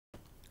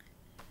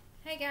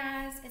Hey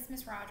guys, it's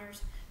Miss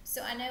Rogers.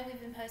 So I know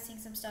we've been posting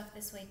some stuff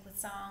this week with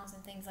songs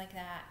and things like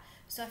that.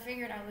 So I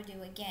figured I would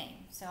do a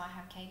game. So I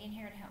have Katie in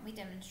here to help me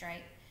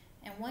demonstrate.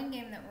 And one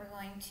game that we're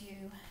going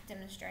to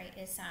demonstrate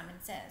is Simon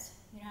Says.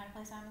 You know how to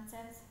play Simon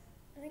Says?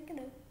 I think I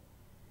know.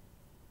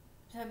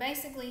 So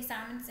basically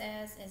Simon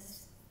Says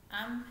is,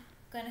 I'm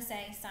going to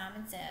say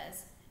Simon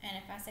Says. And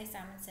if I say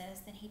Simon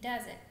Says, then he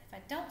does it. If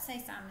I don't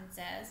say Simon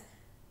Says,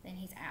 then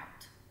he's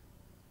out.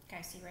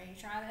 Okay, so you ready to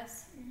try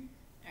this?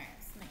 Alright,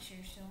 let's make sure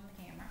you're still on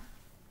the camera.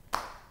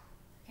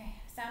 Okay,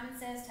 Simon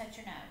Says touch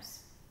your nose.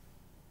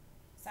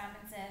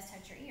 Simon Says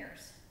touch your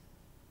ears.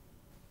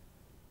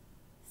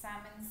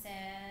 Simon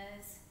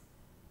Says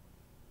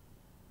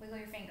wiggle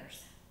your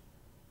fingers.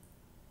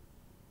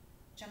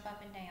 Jump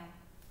up and down.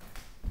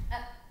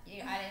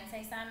 I didn't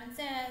say Simon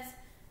Says,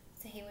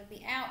 so he would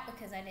be out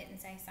because I didn't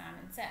say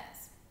Simon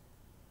Says.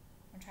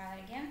 Wanna try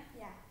that again?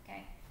 Yeah.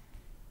 Okay.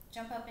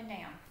 Jump up and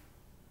down.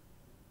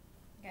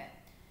 Good.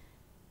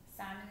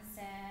 Simon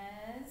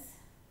Says,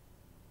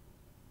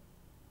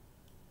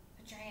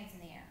 put your hands in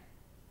the air.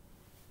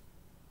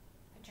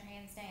 Put your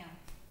hands down.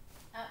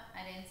 Oh,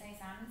 I didn't say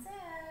Simon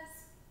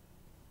Says.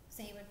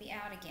 So he would be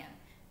out again.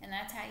 And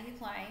that's how you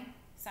play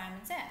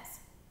Simon Says.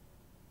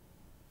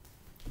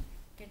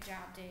 Good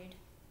job, dude.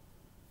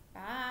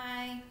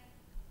 Bye.